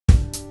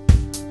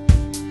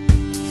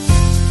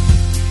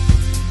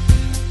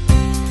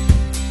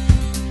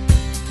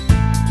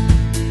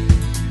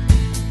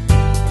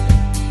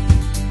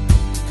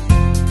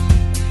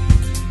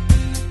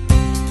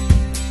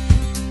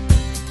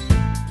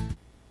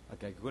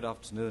Hi, good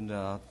afternoon.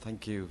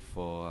 Thank you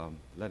for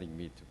letting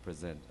me to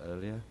present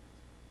earlier.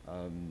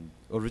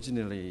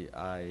 Originally,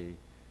 I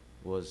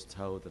was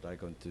told that I'm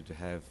going to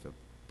have a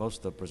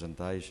poster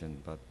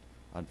presentation, but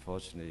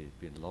unfortunately, it's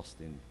been lost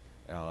in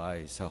LA.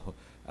 So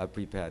I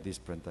prepared this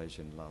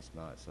presentation last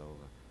night. So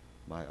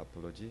my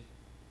apology.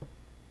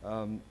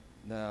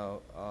 Now,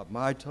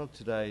 my talk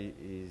today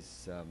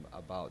is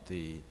about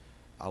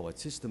our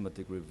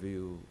systematic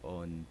review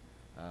on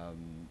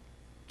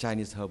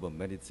Chinese herbal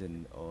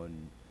medicine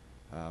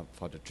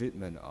for the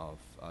treatment of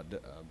the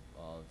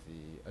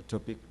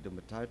atopic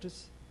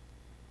dermatitis.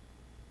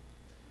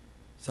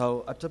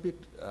 So atopic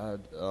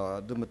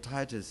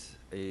dermatitis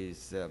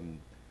is a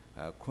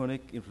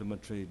chronic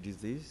inflammatory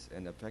disease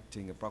and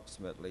affecting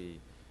approximately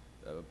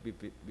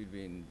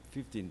between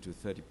 15 to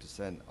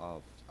 30%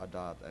 of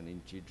adults and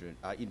in children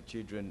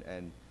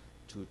and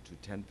 2 to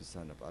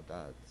 10% of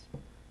adults,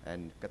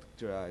 and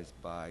characterized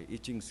by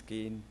itching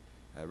skin,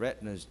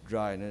 redness,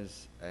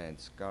 dryness, and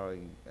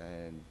scarring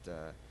and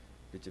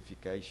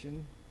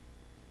lichenification.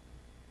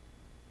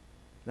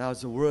 Now,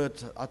 the word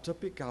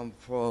atopic come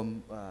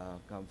from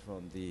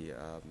the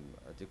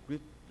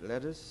Greek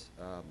letters.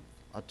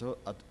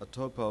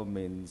 Atopo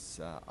means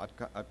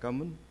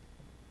uncommon,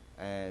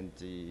 and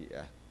the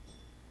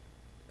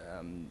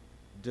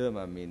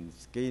derma means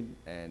skin,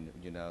 and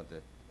you know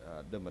that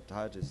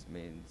dermatitis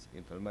means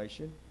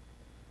inflammation,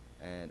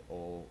 and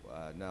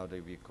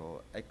nowadays we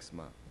call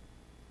eczema.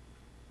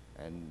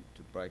 And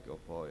to break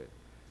apart it.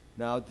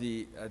 Now,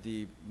 the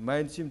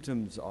main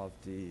symptoms of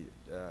the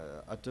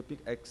atopic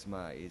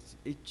eczema is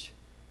itch,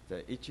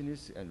 the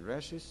itchiness and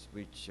rashes,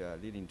 which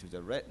leading to the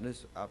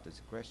redness after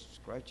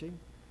scratching,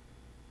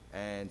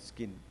 and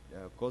skin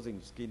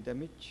causing skin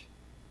damage,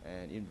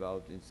 and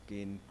involved in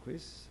skin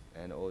crease,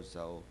 and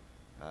also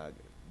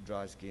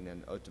dry skin,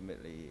 and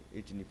ultimately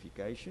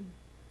lichenification.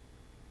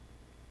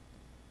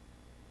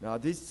 Now,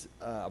 this,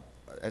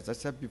 as I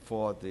said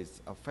before,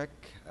 this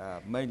affect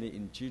mainly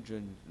in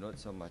children, not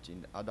so much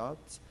in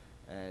adults,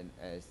 and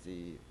as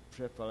the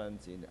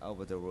prevalence in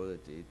over the world,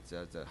 it's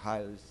the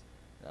highest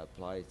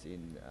applies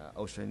in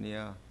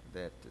Oceania,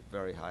 that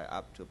very high,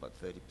 up to about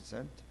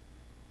 30%.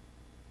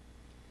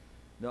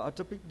 Now,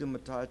 atopic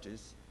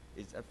dermatitis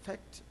is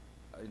affect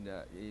in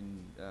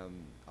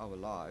our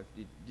life,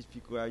 the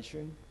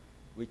disfiguration,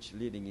 which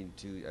leading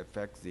into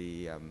affect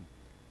the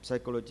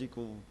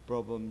psychological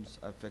problems,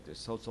 affect the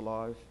social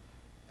life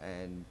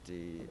and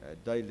the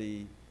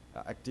daily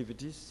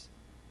activities,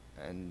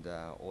 and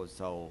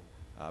also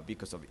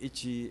because of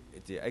itchy,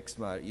 the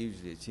eczema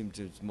usually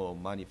symptoms more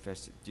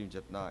manifest during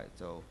the night,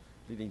 so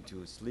leading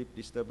to sleep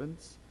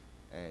disturbance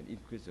and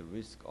increase the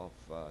risk of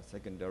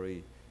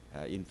secondary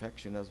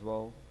infection as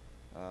well,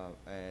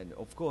 and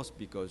of course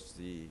because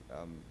the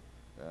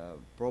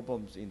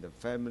problems in the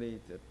family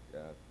that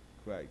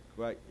create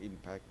great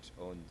impact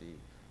on the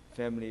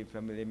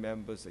family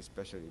members,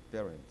 especially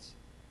parents,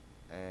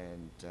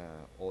 and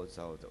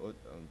also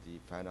the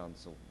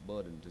financial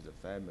burden to the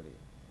family.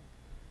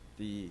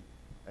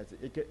 As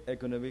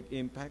economic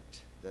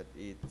impact, that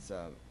it's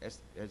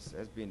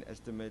has been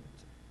estimated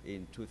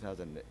in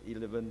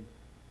 2011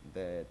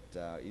 that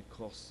it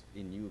costs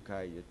in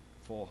UK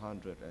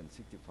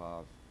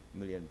 465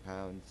 million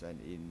pounds,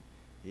 and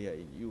here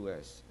in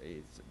US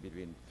it's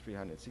between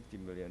 360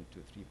 million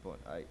to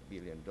 3.8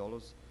 billion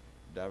dollars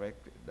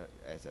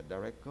as a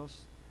direct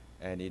cost,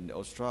 and in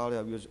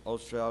Australia, because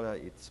Australia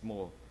it's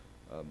more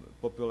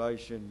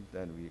population,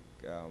 than we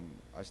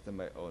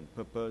estimate on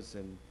per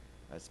person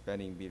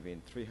spending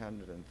between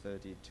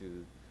 330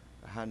 to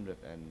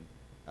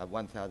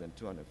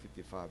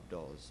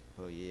 $1,255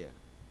 per year.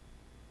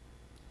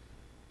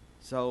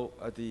 So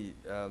as the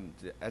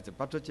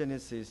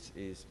pathogenesis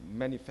is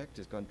many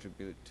factors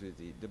contribute to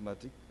the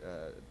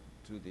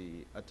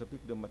atopic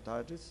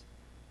dermatitis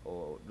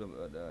or the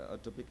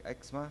atopic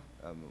eczema.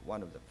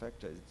 One of the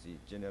factors is the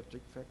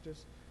genetic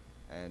factors,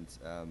 and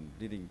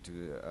leading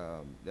to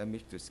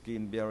damage to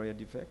skin barrier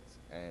defects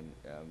and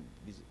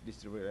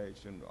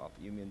deterioration of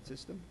immune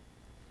system.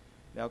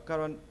 Now,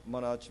 current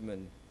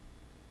management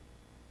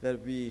that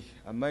we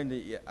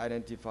mainly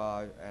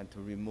identify and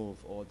to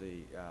remove all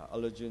the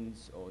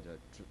allergens or the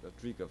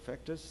trigger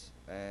factors,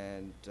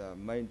 and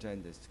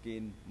maintain the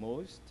skin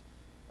moist,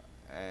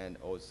 and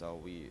also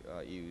we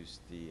use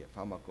the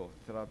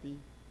pharmacotherapy.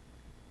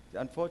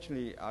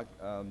 Unfortunately,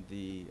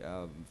 the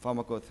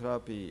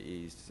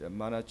pharmacotherapy is it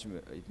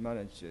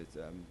manages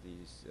the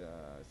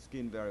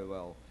skin very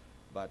well,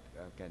 but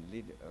can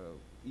lead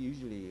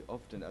usually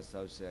often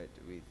associated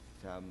with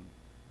some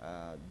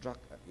drug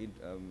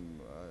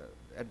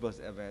adverse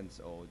events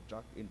or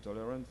drug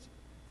intolerance,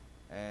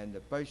 and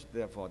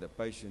therefore the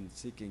patient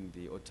seeking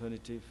the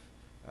alternative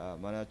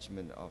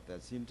management of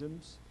their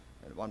symptoms,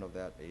 and one of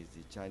that is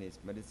the Chinese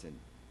medicine,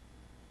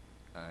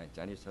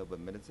 Chinese herbal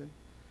medicine.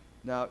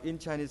 Now, in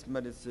Chinese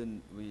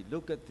medicine, we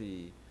look at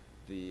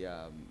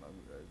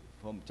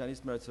from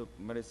Chinese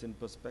medicine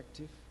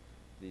perspective,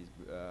 we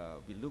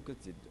look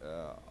at the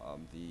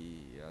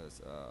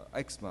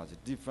eczema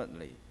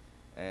differently,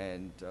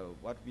 and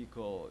what we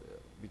call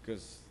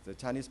because the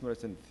Chinese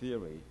medicine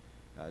theory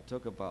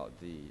talk about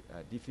the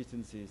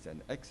deficiencies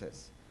and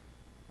excess.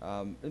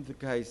 In the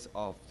case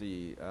of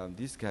the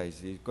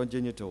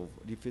congenital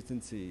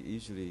deficiency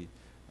usually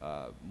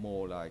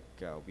more like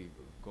we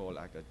call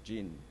like a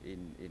gene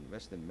in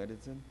Western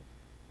medicine,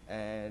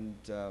 and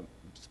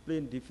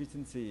spleen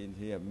deficiency in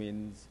here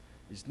means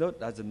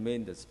doesn't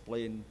mean the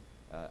spleen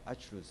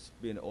actual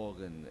spleen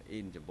organ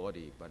in the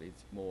body, but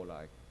it's more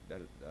like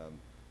that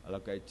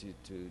dedicated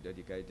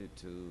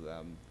to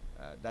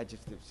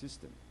digestive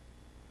system.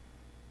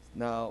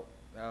 Now,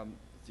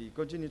 the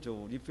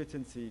congenital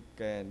deficiency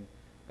can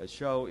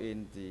show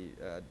in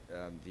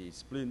the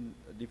spleen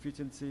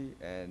deficiency,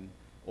 and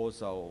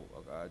also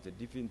the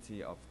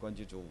deficiency of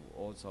congenital.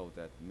 Also,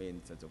 that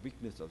means that the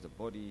weakness of the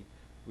body,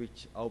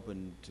 which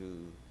open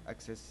to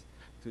access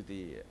to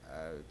the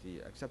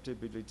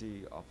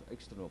acceptability of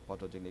external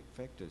pathogenic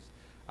factors.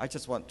 I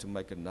just want to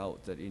make a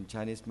note that in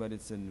Chinese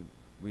medicine,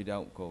 we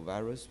don't call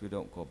virus, we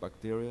don't call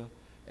bacteria.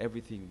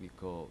 Everything we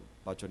call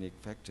pathogenic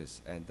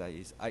factors, and there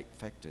is 8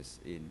 factors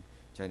in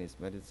Chinese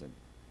medicine.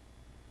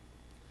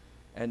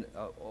 And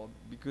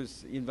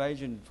because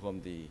invasion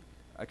from the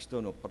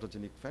external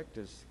pathogenic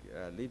factors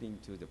leading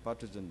to the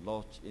pathogen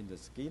lodged in the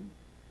skin.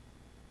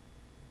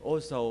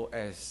 Also,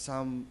 as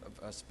some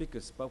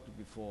speakers spoke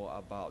before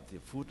about the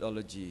food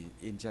allergy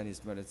in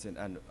Chinese medicine,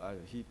 and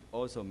he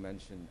also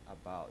mentioned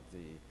about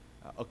the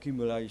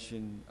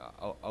accumulation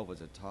over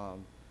the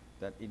time,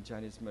 that in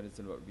Chinese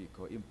medicine what we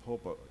call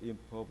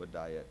improper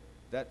diet.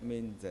 That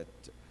means that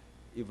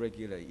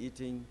irregular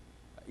eating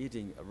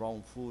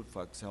wrong food,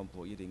 for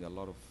example, eating a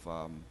lot of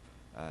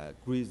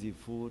greasy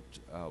food.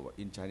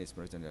 In Chinese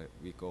medicine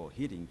we call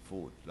heating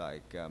food,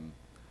 like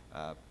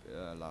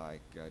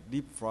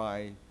deep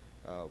fried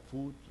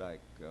food,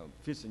 like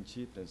fish and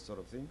chips and sort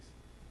of things.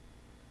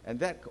 And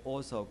that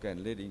also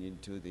can lead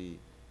into the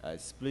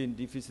spleen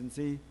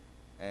deficiency,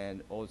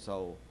 and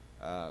also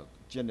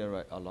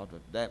generate a lot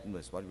of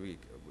dampness. I'm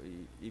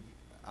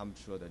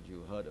sure that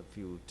you heard a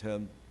few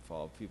terms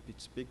for a few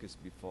speakers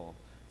before,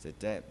 the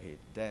damp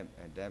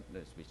and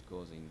dampness, which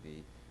causing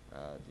the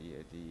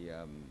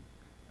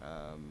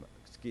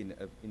skin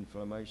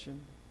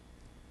inflammation.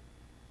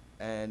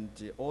 And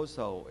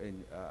also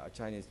in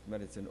Chinese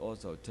medicine,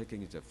 also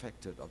taking the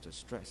factor of the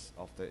stress,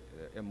 of the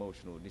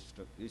emotional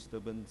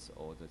disturbance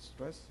or the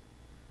stress,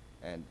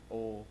 and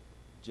all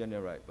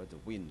generate by the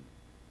wind.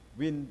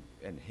 Wind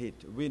and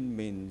heat. Wind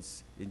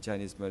means, in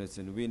Chinese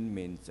medicine, wind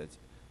means that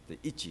the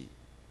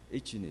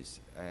itchiness,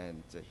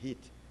 and the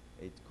heat,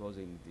 it's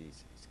causing the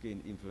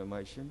skin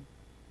inflammation.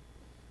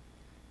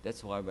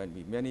 That's why when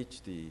we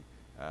manage the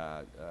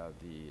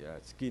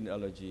skin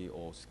allergy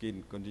or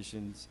skin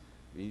conditions,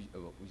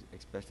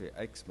 especially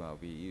eczema,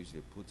 we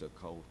usually put a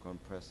cold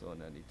compress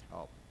on, and it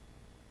helps.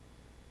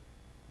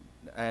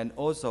 And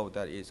also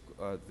that is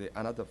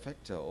another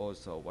factor,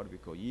 also what we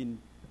call yin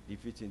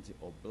deficiency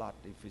or blood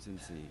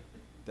deficiency.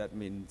 That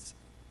means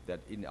that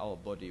in our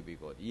body we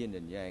got yin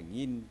and yang.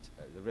 Yin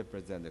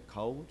represent the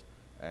cold,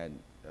 and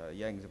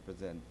yang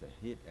represent the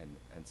heat,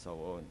 and so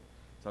on.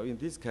 So in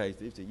this case,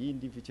 if the yin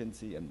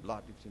deficiency and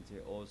blood deficiency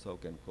also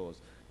can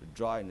cause the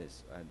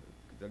dryness and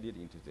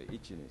leading to the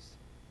itchiness.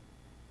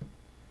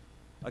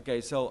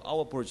 Okay, so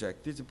our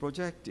project, this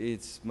project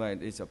is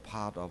a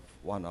part of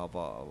one of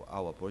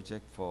our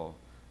project for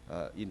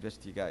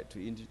investigate to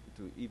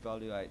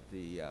evaluate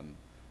the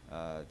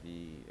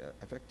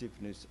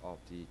effectiveness of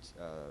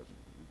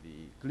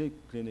the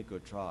clinical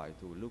trial,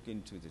 to look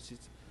into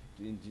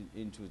to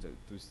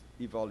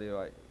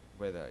evaluate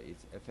whether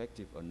it's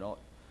effective or not.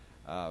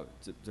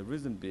 The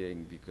reason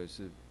being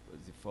because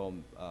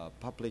from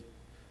public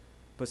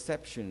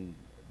perception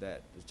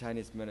that the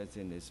Chinese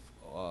medicine is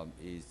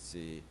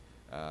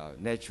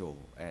natural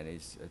and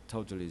is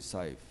totally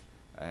safe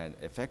and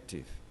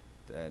effective,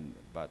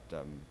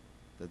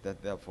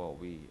 therefore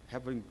we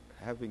having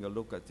a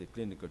look at the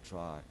clinical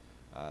trial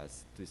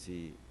to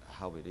see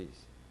how it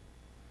is.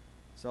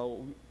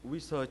 So we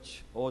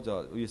search all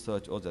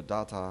the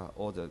data,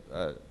 all the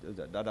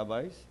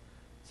database,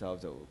 so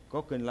the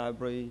Cochrane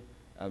library,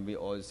 and we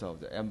also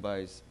the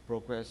MBase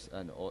progress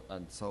and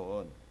so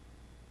on.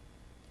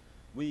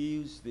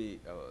 We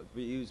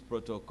use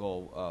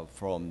protocol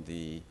from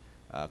the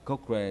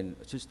Cochrane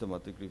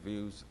systematic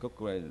reviews,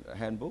 Cochrane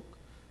handbook,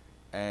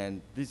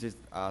 and this is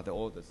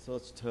all the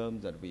search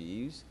terms that we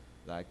use,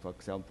 like for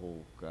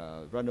example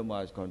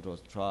randomized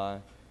controlled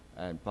trial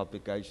and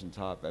publication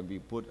type, and we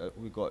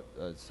got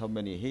so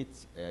many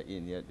hits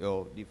in here,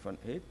 different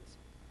hits,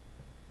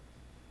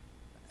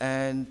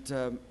 and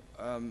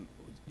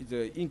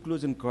the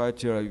inclusion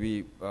criteria,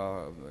 we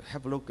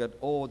have a look at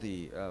all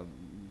the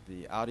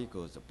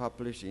articles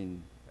published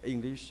in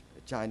English,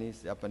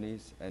 Chinese,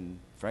 Japanese, and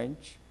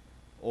French.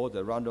 All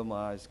the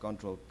randomized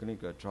controlled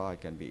clinical trial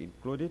can be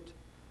included.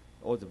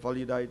 All the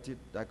validated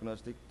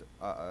diagnostic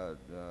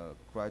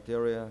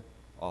criteria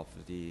of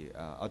the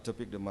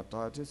atopic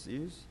dermatitis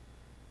use,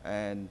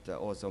 and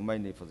also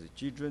mainly for the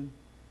children.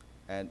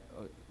 And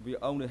we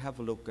only have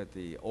a look at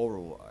the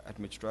oral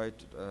administrated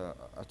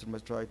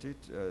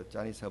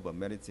Chinese herbal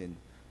medicine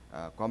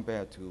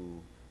compared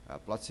to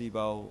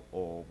placebo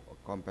or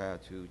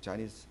compared to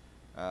Chinese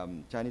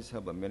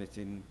herbal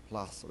medicine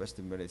plus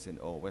Western medicine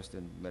or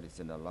Western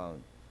medicine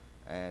alone,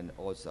 and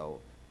also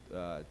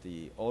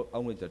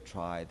only the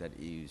trial that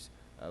is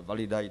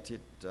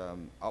validated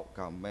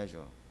outcome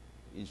measure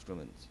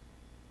instruments.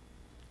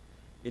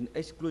 In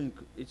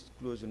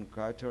exclusion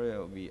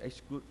criteria, we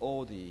exclude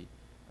all the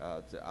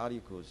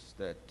articles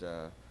that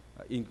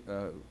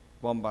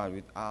combined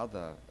with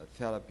other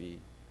therapy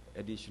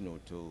additional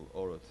to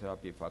oral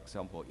therapy. For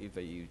example, if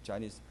they use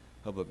Chinese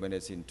herbal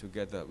medicine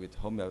together with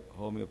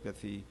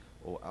homeopathy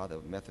or other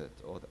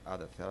methods or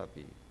other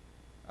therapy.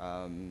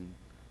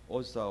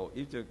 Also,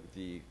 if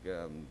the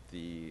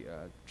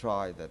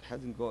trial that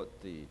hasn't got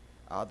the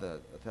other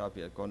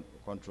therapy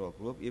control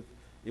group,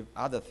 if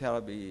other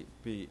therapy,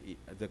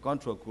 the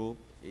control group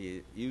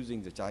is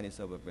using the Chinese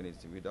herbal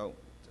medicine, we don't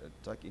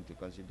take into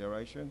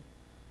consideration.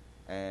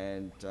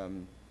 And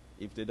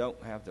if they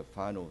don't have the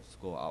final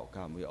score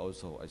outcome, we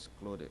also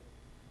exclude it.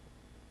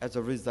 As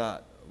a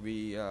result,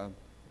 we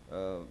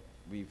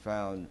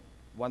found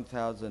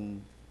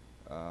 1,000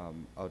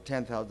 or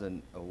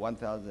 10,000 or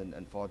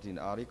 1,014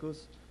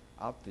 articles.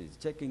 After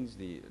checking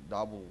the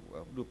double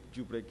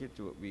duplicate,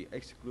 we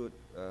exclude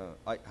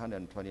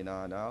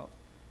 829 out,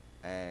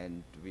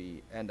 and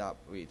we end up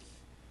with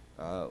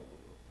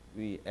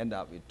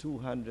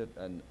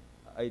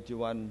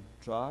 281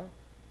 trial,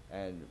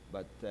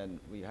 but then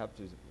we have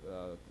to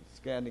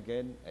scan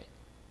again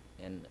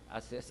and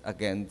assess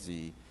against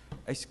the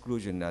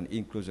exclusion and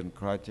inclusion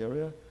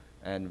criteria,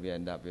 and we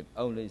end up with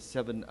only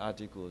 7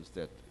 articles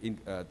that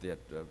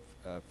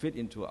fit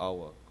into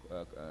our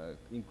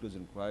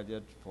inclusion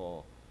criteria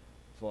for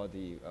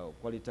the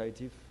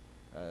qualitative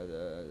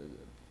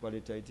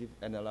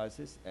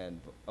analysis,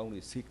 and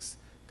only 6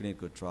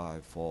 clinical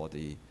trials for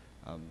the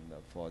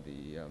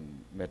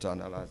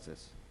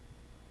meta-analysis.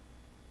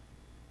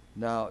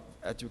 Now,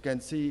 as you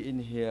can see in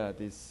here,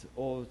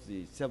 all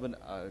the 7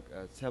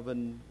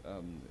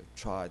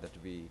 trials that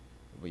we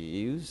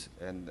use,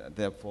 and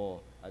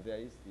therefore there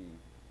is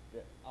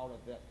out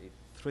of that is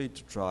 3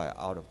 to try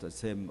out of the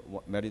same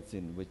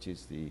medicine, which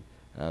is the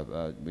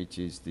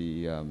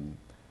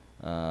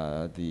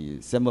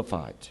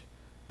semaphite.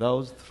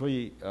 Those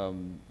 3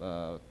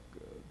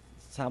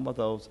 some of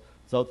those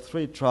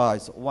 3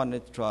 trials,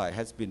 1 trial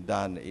has been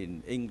done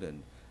in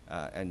England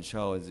and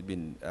shows it's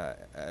been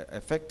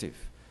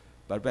effective.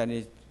 But when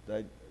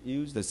they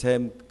use the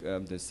same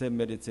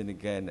medicine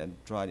again and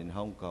tried in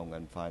Hong Kong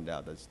and find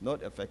out that it's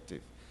not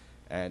effective,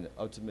 and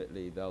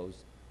ultimately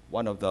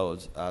one of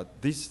those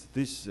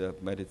this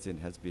medicine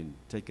has been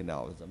taken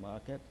out of the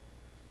market,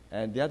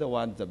 and the other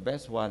one, the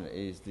best one,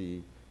 is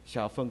the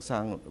Xiao Feng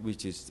Sang,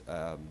 which is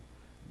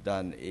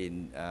done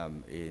in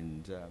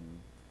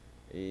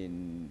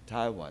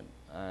Taiwan,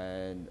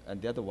 and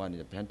the other one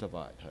is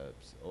pentavite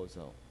herbs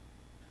also.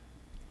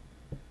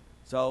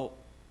 So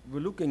we're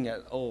looking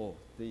at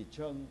the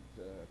Cheng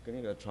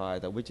clinical trial,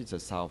 which is a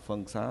Xiao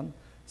Feng San.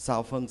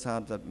 Xiao Feng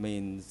San, that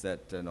means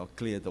that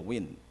clear the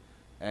wind,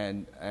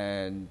 and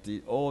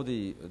the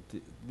only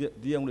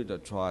the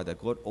trial that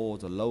got all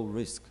the low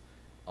risk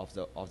of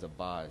the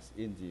bias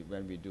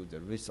when we do the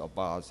risk of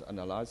bias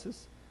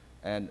analysis,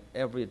 and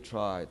every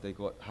trial they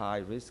got high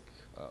risk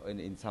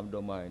in some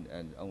domain,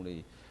 and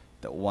only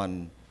the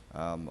one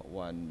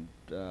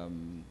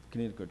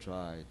clinical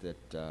trial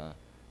that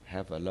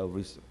have a low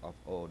risk of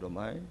all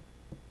domain.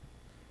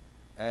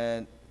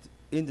 And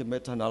in the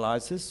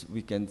meta-analysis,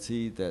 we can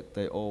see that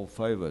they all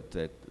favored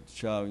that,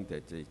 showing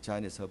that the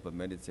Chinese herbal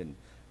medicine,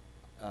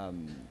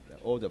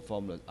 all the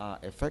formulas are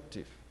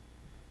effective.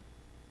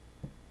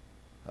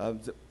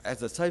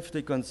 As a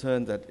safety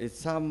concern, that is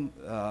some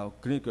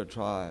clinical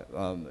trial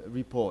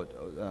report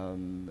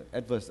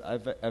adverse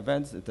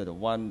events that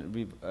one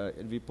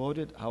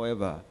reported.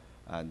 However,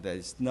 there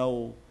is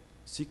no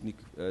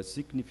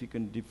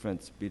significant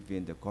difference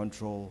between the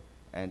control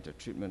and the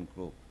treatment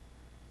group.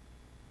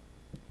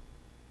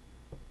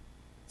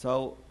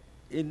 So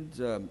in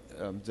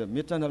the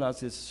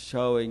meta-analysis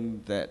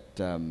showing that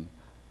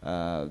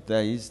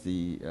there is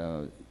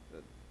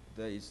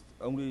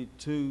only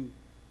 2.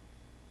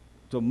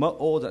 So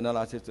all the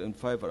analysis in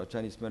favor of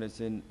Chinese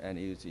medicine, and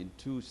is in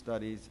 2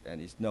 studies,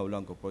 and is no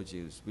longer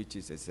produced, which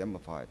is a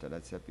semaphite, that I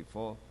said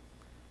before.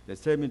 The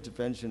same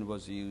intervention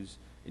was used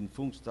in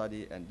Fung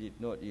study and did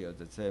not yield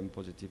the same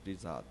positive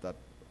result. That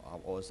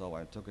also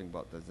I'm talking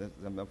about the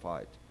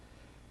semaphite.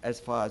 As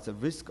far as the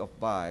risk of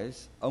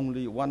bias,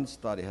 only 1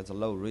 study has a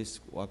low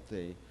risk of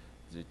the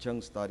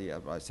Cheng study,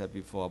 as I said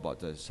before, about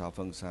the Xiao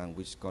Feng Sang,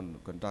 which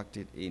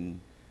conducted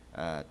in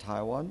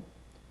Taiwan.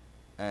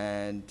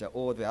 And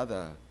all the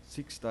other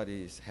 6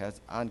 studies has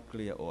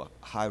unclear or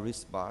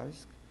high-risk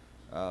bias,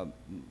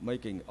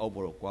 making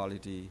overall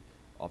quality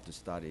of the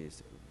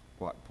studies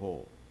quite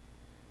poor.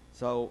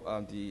 So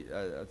the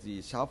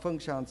Xiao Feng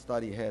Shan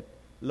study had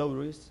low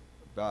risk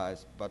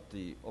bias, but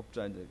the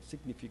obtained a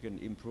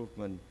significant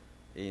improvement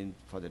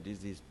for the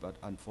disease. But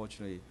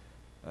unfortunately,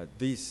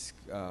 this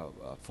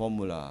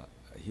formula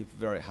hit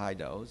very high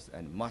dose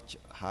and much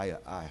higher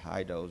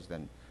high dose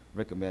than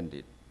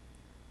recommended.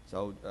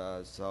 So,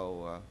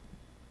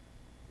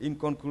 in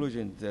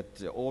conclusion, that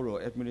the oral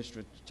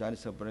administered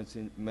Chinese herbal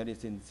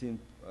medicine seems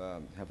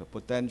have a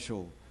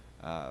potential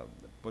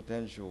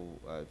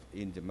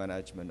in the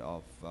management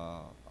of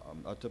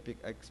atopic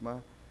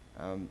eczema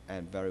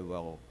and very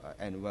well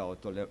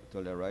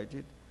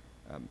tolerated.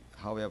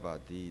 However,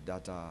 the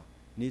data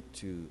need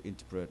to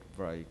interpret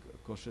very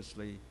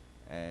cautiously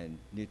and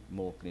need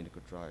more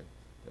clinical trial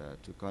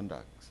to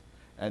conduct.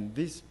 And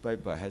this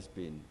paper has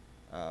been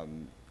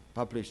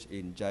published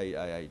in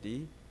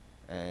JIID,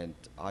 and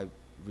I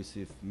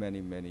received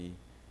many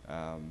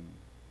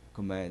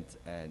comments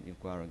and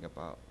inquiring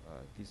about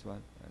this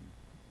one. And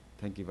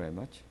thank you very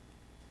much.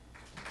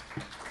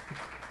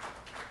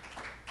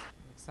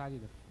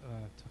 Excited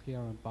to hear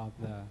about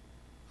the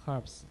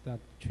herbs that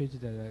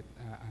treated the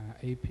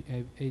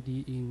AD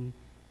in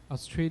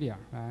Australia,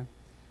 right?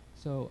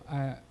 So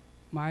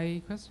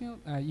my question,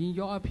 in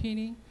your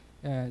opinion,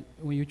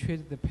 when you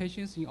treat the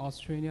patients in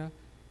Australia,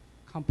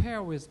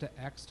 compare with the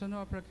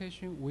external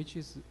application, which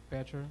is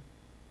better?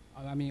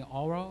 I mean,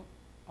 oral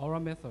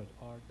method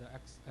or the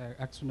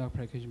external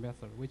application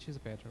method, which is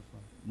better for?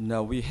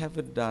 No, we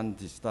haven't done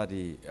the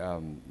study.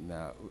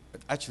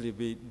 Actually,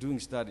 we're doing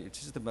study,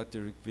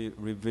 systematic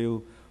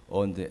review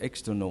on the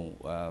external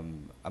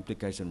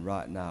application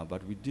right now,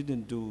 but we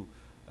didn't do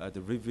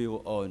the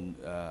review on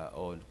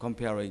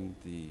comparing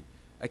the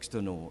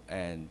external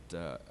and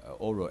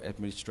oral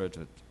administered.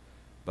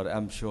 But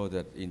I'm sure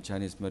that in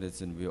Chinese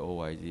medicine we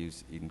always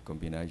use in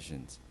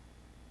combinations.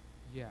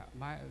 Yeah,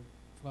 my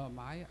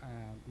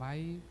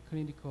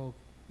clinical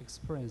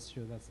experience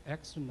shows that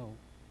external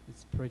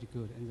is pretty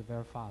good and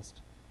very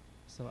fast.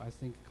 So I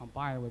think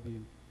combined would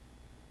be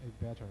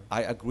better.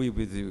 I agree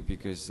with you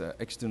because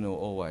external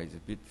always a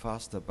bit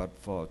faster, but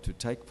for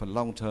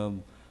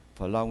long-term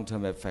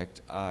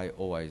effect, I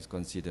always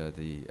consider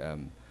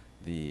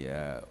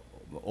the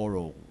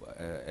oral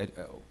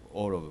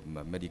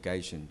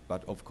medication.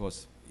 But of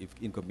course, if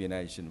in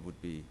combination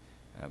would be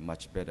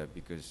much better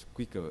because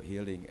quicker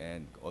healing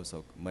and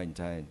also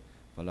maintain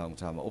for a long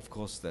time. Of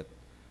course, that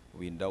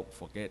we don't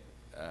forget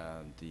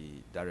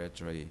the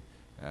dietary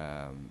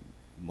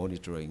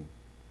monitoring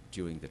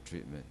during the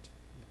treatment.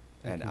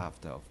 Thank And you.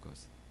 after, of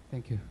course.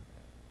 Thank you.